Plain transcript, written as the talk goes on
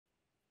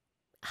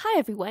Hi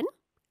everyone!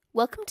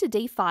 Welcome to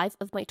day 5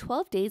 of my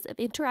 12 days of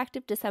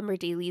interactive December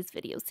dailies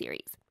video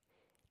series.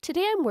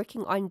 Today I'm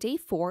working on day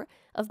 4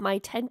 of my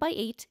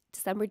 10x8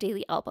 December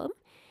daily album,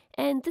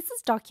 and this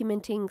is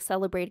documenting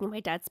celebrating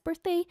my dad's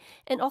birthday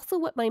and also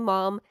what my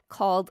mom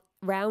called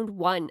round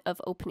 1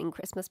 of opening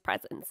Christmas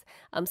presents.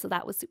 So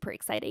that was super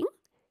exciting.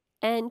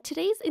 And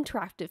today's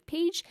interactive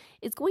page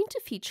is going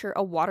to feature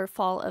a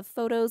waterfall of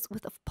photos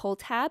with a pull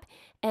tab,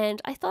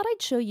 and I thought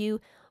I'd show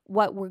you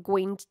what we're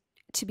going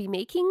to be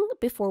making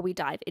before we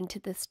dive into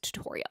this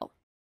tutorial.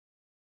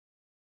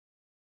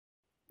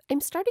 I'm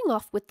starting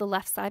off with the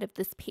left side of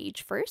this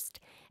page first,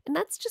 and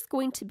that's just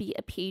going to be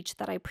a page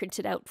that I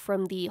printed out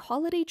from the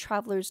Holiday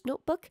Traveler's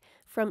Notebook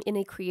from In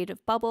a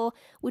Creative Bubble,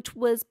 which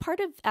was part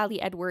of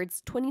Ali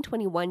Edwards'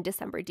 2021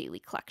 December Daily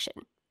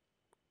Collection.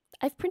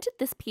 I've printed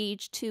this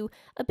page to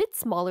a bit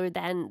smaller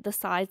than the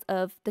size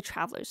of the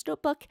Traveler's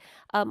Notebook.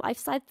 I've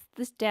sized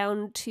this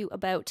down to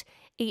about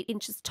 8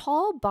 inches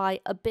tall by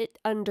a bit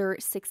under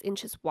 6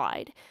 inches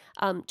wide,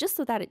 just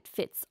so that it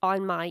fits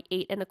on my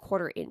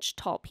 8¼ inch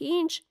tall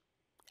page.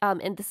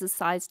 And this is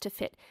sized to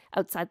fit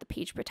outside the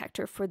page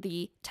protector for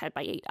the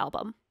 10x8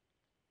 album.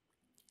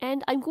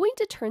 And I'm going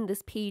to turn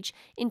this page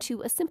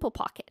into a simple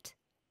pocket.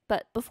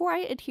 But before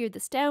I adhere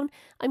this down,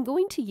 I'm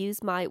going to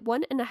use my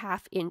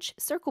 1½ inch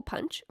circle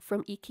punch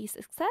from EK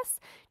Success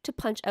to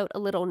punch out a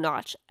little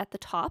notch at the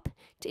top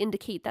to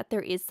indicate that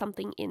there is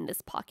something in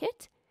this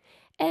pocket.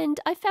 And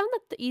I found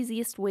that the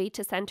easiest way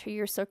to center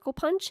your circle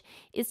punch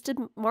is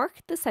to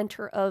mark the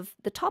center of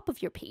the top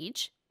of your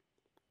page.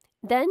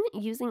 Then,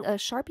 using a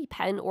Sharpie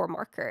pen or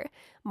marker,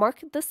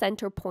 mark the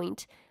center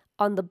point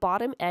on the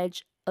bottom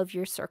edge of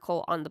your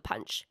circle on the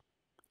punch.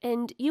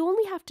 And you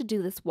only have to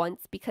do this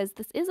once because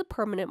this is a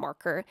permanent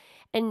marker,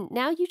 and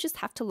now you just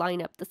have to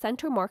line up the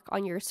center mark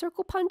on your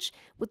circle punch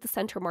with the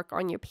center mark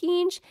on your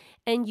page,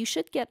 and you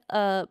should get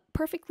a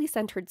perfectly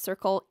centered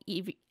circle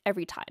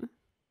every time.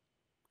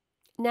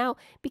 Now,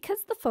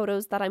 because the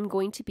photos that I'm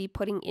going to be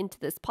putting into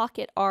this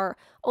pocket are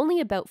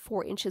only about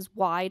 4 inches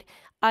wide,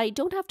 I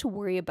don't have to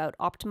worry about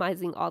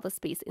optimizing all the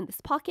space in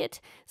this pocket,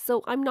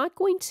 so I'm not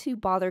going to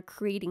bother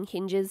creating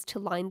hinges to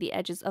line the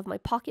edges of my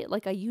pocket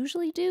like I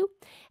usually do,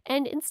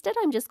 and instead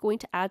I'm just going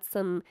to add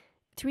some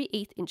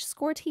 3/8 inch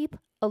Scor Tape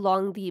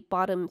along the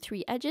bottom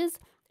 3 edges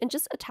and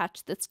just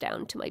attach this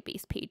down to my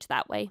base page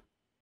that way.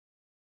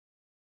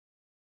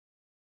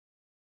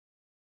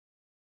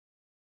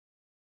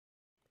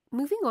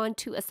 Moving on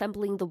to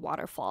assembling the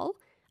waterfall,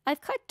 I've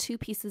cut 2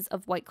 pieces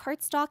of white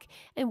cardstock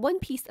and 1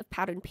 piece of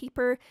pattern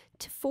paper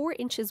to 4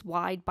 inches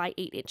wide by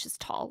 8 inches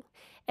tall.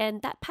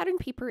 And that pattern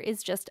paper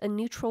is just a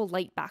neutral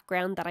light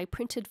background that I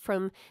printed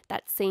from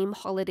that same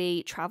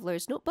Holiday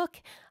Traveler's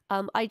Notebook.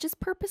 I just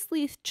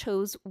purposely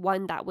chose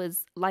one that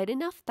was light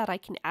enough that I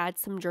can add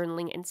some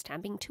journaling and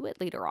stamping to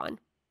it later on.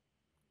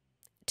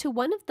 To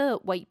one of the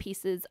white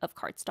pieces of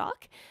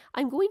cardstock,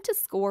 I'm going to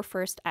score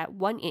first at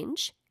 1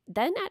 inch,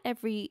 then at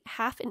every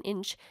 ½ an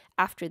inch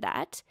after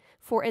that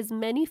for as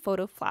many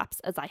photo flaps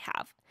as I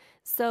have.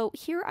 So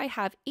here I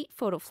have 8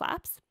 photo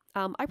flaps.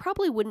 I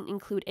probably wouldn't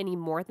include any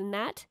more than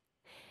that.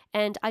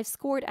 And I've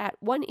scored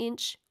at 1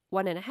 inch,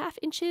 1½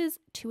 inches,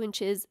 2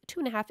 inches,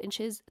 2½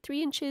 inches,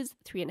 3 inches,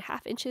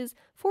 3½ inches,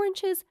 4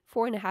 inches,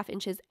 4½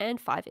 inches,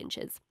 and 5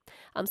 inches.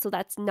 So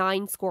that's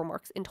 9 score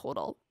marks in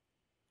total.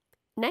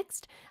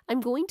 Next,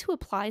 I'm going to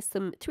apply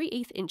some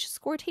 3/8 inch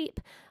Scor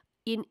Tape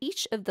in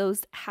each of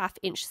those ½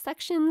 inch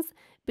sections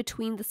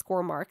between the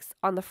score marks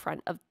on the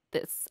front of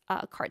this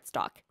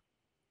cardstock.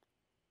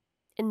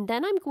 And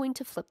then I'm going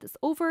to flip this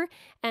over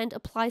and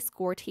apply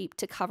Scor Tape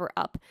to cover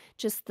up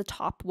just the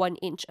top 1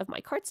 inch of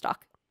my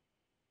cardstock.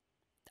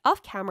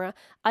 Off camera,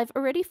 I've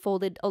already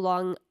folded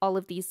along all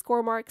of these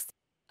score marks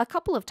a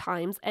couple of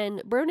times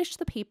and burnished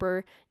the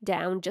paper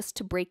down just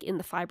to break in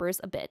the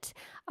fibers a bit.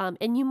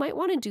 And you might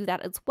want to do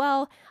that as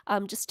well,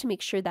 just to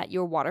make sure that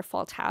your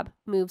waterfall tab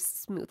moves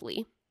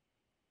smoothly.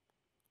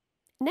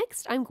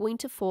 Next, I'm going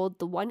to fold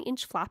the 1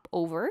 inch flap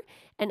over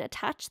and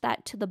attach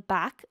that to the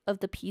back of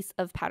the piece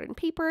of pattern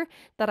paper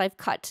that I've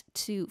cut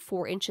to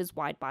 4 inches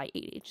wide by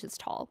 8 inches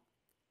tall.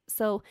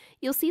 So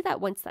you'll see that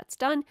once that's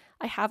done,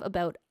 I have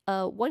about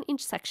a 1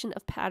 inch section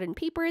of pattern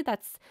paper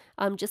that's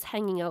just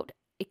hanging out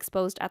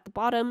exposed at the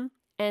bottom,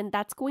 and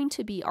that's going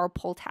to be our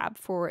pull tab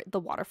for the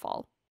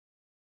waterfall.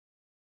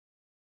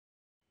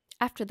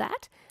 After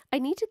that, I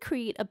need to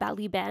create a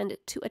belly band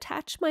to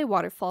attach my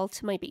waterfall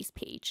to my base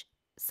page.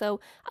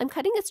 So I'm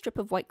cutting a strip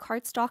of white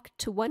cardstock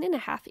to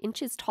 1½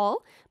 inches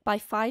tall by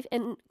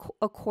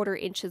 5¼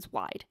 inches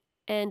wide.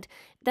 And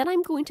then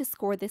I'm going to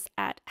score this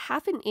at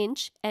 ½ an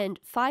inch and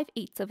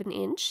 5/8 of an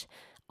inch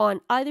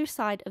on either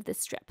side of this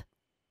strip.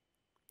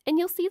 And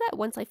you'll see that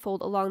once I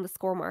fold along the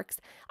score marks,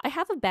 I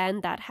have a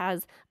band that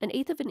has an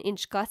 1/8 of an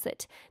inch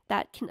gusset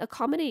that can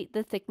accommodate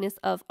the thickness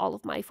of all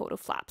of my photo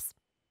flaps.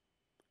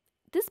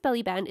 This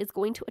belly band is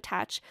going to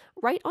attach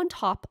right on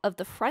top of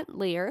the front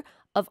layer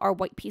of our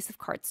white piece of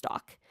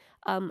cardstock,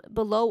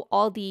 below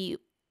all the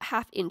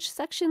 ½ inch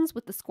sections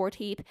with the Scor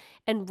Tape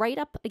and right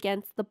up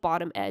against the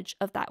bottom edge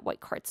of that white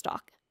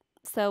cardstock.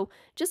 So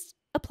just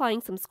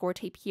applying some score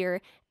tape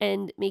here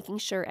and making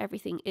sure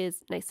everything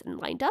is nice and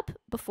lined up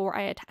before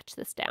I attach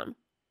this down.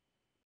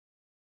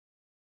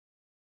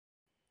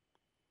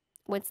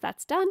 Once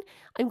that's done,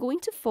 I'm going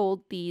to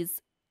fold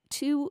these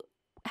 2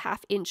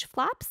 1/2-inch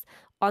flaps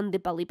on the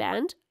belly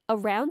band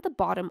around the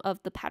bottom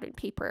of the pattern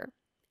paper.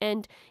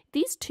 And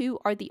these 2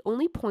 are the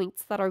only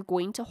points that are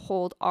going to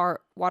hold our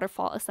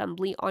waterfall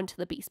assembly onto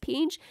the base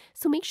page.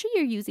 So make sure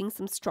you're using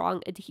some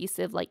strong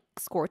adhesive like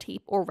score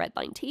tape or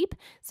redline tape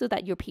so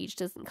that your page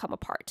doesn't come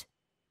apart.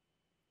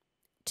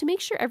 To make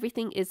sure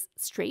everything is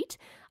straight,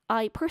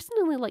 I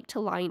personally like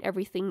to line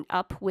everything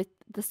up with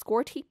the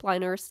score tape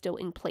liner still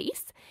in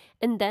place.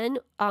 And then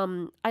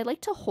I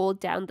like to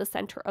hold down the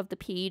center of the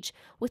page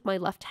with my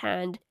left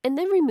hand and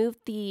then remove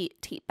the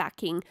tape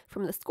backing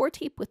from the score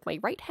tape with my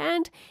right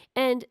hand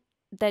and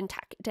then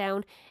tack it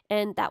down.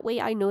 And that way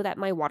I know that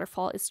my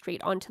waterfall is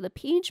straight onto the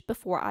page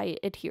before I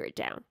adhere it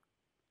down.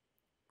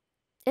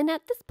 And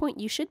at this point,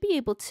 you should be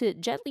able to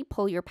gently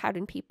pull your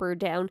pattern paper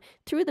down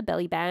through the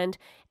belly band.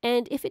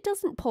 And if it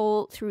doesn't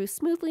pull through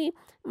smoothly,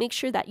 make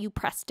sure that you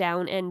press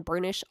down and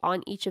burnish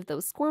on each of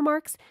those score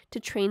marks to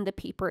train the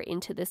paper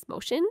into this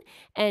motion,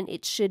 and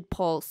it should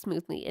pull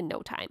smoothly in no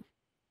time.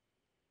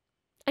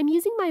 I'm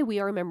using my We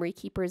Are Memory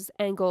Keepers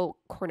angle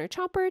corner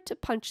chomper to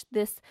punch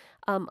this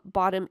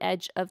bottom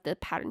edge of the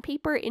pattern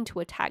paper into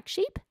a tag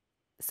shape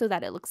so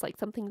that it looks like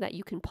something that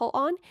you can pull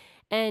on.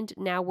 And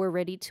now we're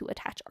ready to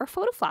attach our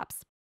photo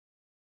flaps.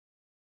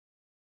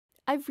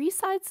 I've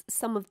resized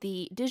some of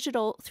the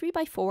digital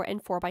 3x4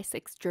 and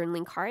 4x6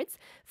 journaling cards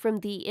from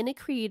the In a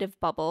Creative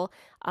Bubble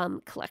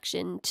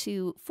collection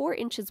to 4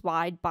 inches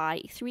wide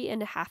by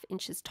 3.5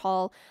 inches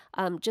tall,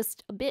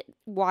 just a bit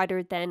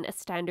wider than a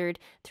standard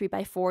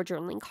 3x4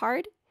 journaling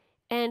card.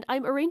 And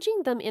I'm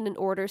arranging them in an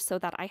order so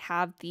that I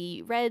have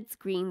the reds,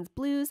 greens,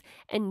 blues,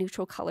 and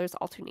neutral colors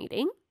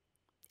alternating.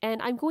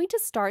 And I'm going to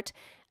start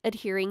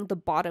adhering the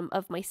bottom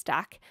of my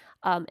stack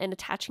and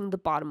attaching the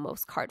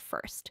bottommost card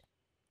first.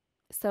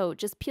 So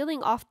just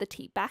peeling off the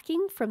tape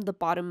backing from the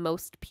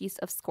bottommost piece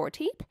of score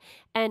tape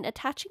and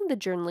attaching the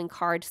journaling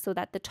card so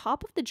that the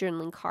top of the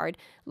journaling card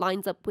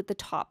lines up with the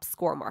top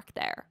score mark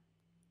there.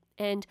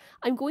 And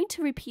I'm going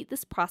to repeat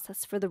this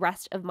process for the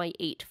rest of my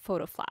 8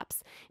 photo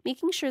flaps,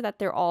 making sure that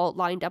they're all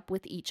lined up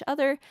with each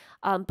other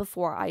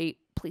before I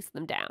place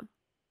them down.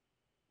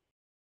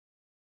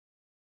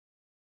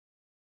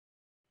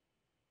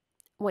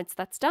 Once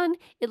that's done,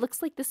 it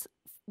looks like this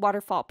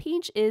waterfall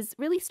page is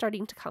really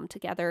starting to come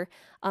together,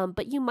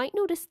 but you might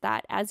notice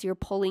that as you're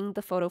pulling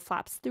the photo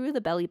flaps through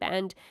the belly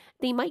band,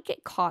 they might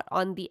get caught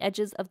on the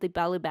edges of the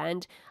belly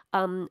band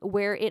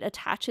where it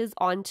attaches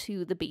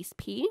onto the base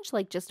page,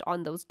 like just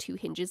on those 2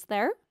 hinges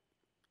there.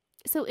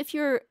 So if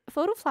your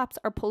photo flaps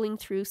are pulling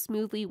through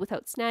smoothly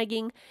without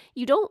snagging,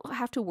 you don't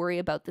have to worry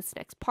about this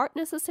next part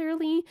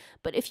necessarily,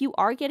 but if you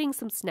are getting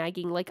some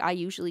snagging like I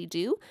usually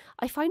do,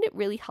 I find it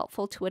really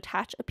helpful to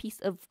attach a piece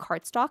of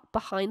cardstock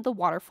behind the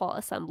waterfall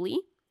assembly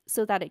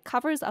so that it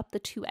covers up the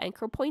 2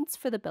 anchor points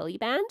for the belly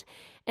band,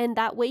 and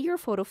that way your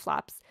photo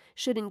flaps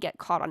shouldn't get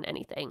caught on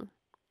anything.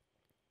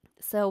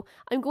 So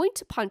I'm going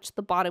to punch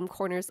the bottom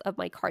corners of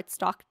my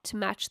cardstock to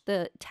match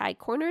the tag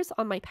corners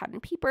on my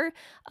pattern paper.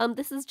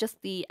 This is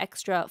just the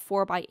extra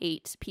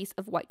 4x8 piece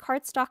of white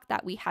cardstock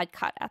that we had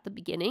cut at the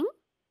beginning.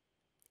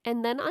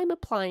 And then I'm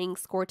applying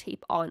score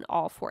tape on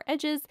all 4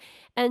 edges.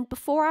 And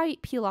before I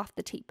peel off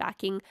the tape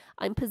backing,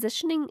 I'm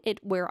positioning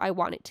it where I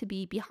want it to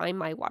be behind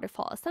my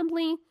waterfall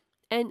assembly.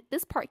 And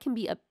this part can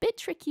be a bit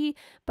tricky,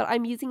 but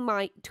I'm using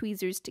my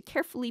tweezers to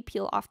carefully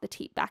peel off the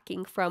tape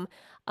backing from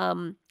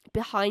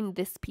behind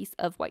this piece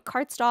of white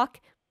cardstock.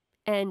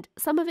 And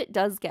some of it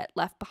does get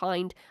left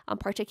behind,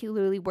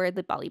 particularly where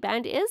the belly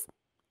band is.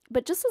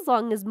 But just as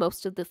long as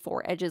most of the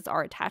 4 edges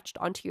are attached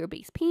onto your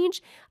base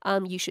page,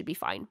 you should be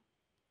fine.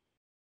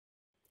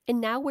 And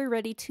now we're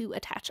ready to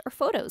attach our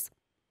photos.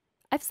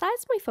 I've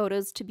sized my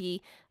photos to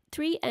be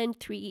 3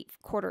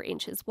 3/4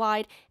 inches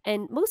wide,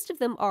 and most of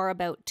them are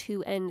about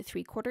 2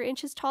 3/4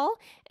 inches tall,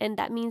 and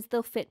that means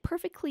they'll fit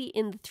perfectly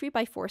in the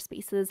 3x4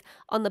 spaces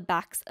on the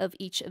backs of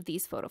each of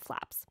these photo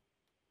flaps.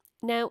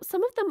 Now,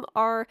 some of them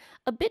are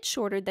a bit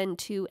shorter than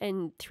 2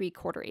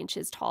 3/4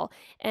 inches tall,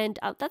 and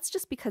that's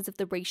just because of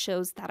the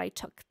ratios that I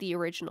took the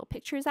original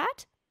pictures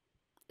at.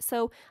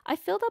 So I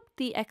filled up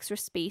the extra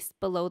space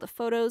below the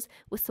photos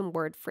with some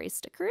word phrase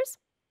stickers.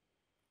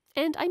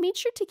 And I made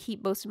sure to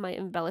keep most of my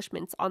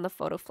embellishments on the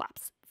photo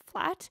flaps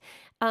flat.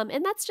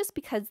 And that's just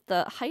because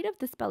the height of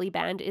this belly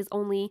band is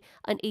only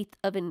 1/8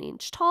 of an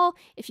inch tall,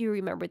 if you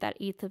remember that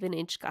 1/8 of an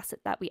inch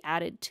gusset that we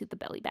added to the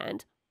belly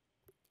band.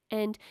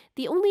 And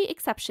the only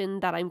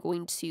exception that I'm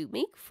going to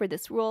make for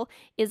this rule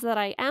is that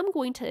I am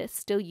going to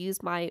still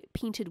use my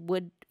painted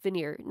wood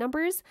veneer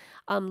numbers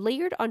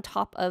layered on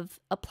top of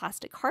a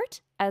plastic heart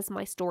as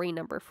my story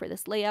number for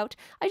this layout.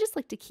 I just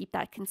like to keep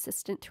that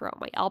consistent throughout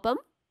my album.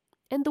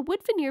 And the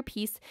wood veneer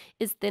piece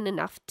is thin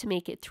enough to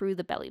make it through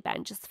the belly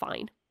band just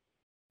fine.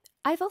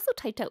 I've also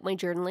typed out my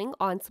journaling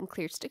on some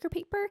clear sticker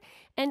paper,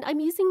 and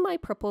I'm using my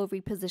purple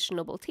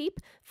repositionable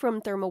tape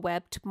from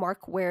ThermoWeb to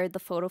mark where the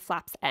photo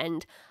flaps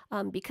end,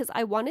 because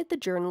I wanted the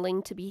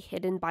journaling to be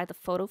hidden by the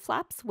photo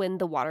flaps when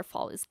the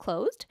waterfall is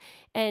closed,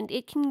 and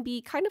it can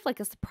be kind of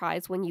like a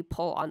surprise when you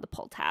pull on the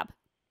pull tab.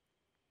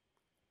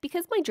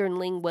 Because my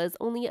journaling was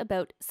only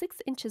about 6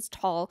 inches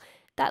tall,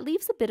 that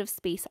leaves a bit of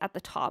space at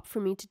the top for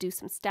me to do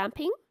some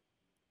stamping.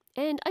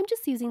 And I'm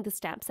just using the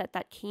stamp set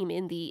that came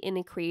in the In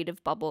a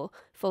Creative Bubble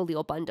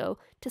folio bundle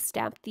to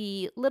stamp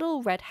the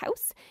little red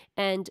house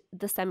and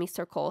the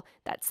semicircle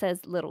that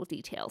says Little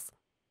Details.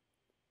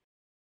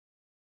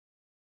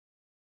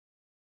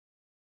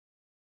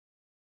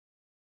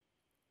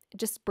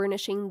 Just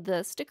burnishing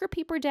the sticker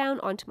paper down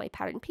onto my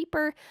pattern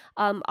paper.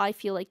 I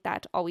feel like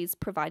that always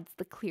provides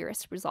the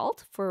clearest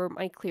result for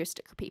my clear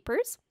sticker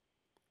papers.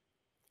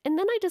 And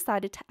then I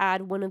decided to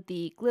add one of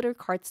the glitter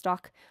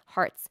cardstock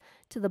hearts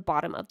to the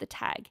bottom of the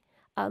tag,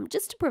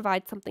 just to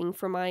provide something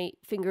for my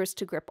fingers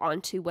to grip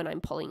onto when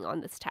I'm pulling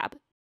on this tab.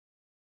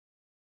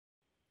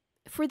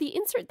 For the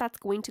insert that's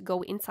going to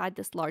go inside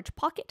this large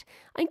pocket,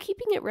 I'm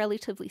keeping it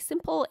relatively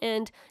simple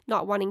and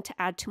not wanting to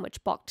add too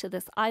much bulk to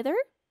this either.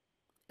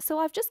 So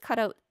I've just cut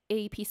out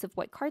a piece of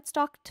white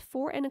cardstock to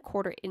 4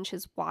 1/4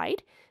 inches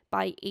wide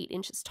by 8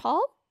 inches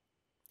tall.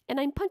 And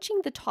I'm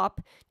punching the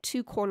top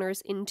 2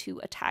 corners into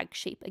a tag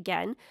shape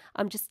again,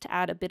 just to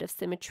add a bit of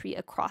symmetry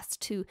across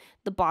to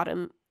the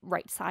bottom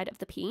right side of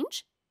the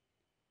page.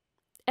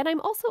 And I'm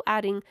also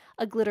adding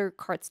a glitter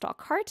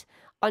cardstock heart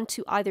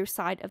onto either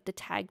side of the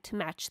tag to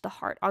match the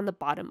heart on the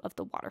bottom of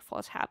the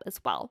waterfall tab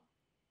as well.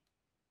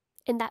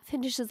 And that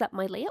finishes up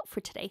my layout for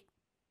today.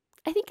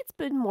 I think it's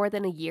been more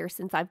than a year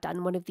since I've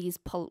done one of these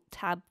pull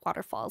tab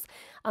waterfalls,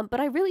 but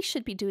I really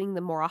should be doing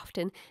them more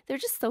often. They're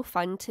just so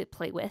fun to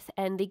play with,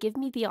 and they give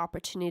me the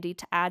opportunity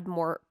to add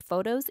more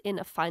photos in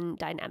a fun,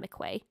 dynamic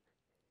way.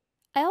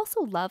 I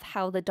also love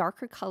how the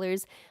darker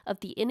colors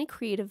of the In a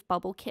Creative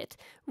Bubble kit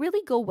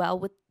really go well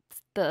with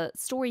the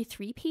Story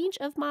 3 page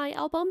of my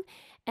album,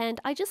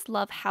 and I just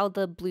love how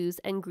the blues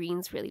and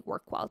greens really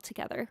work well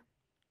together.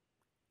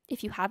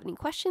 If you have any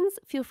questions,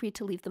 feel free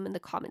to leave them in the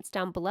comments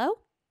down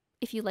below.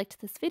 If you liked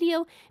this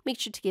video, make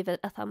sure to give it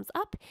a thumbs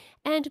up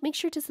and make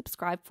sure to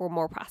subscribe for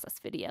more process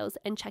videos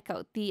and check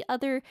out the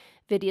other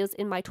videos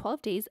in my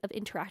 12 Days of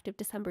Interactive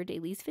December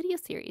Dailies video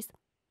series.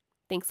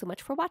 Thanks so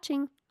much for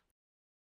watching.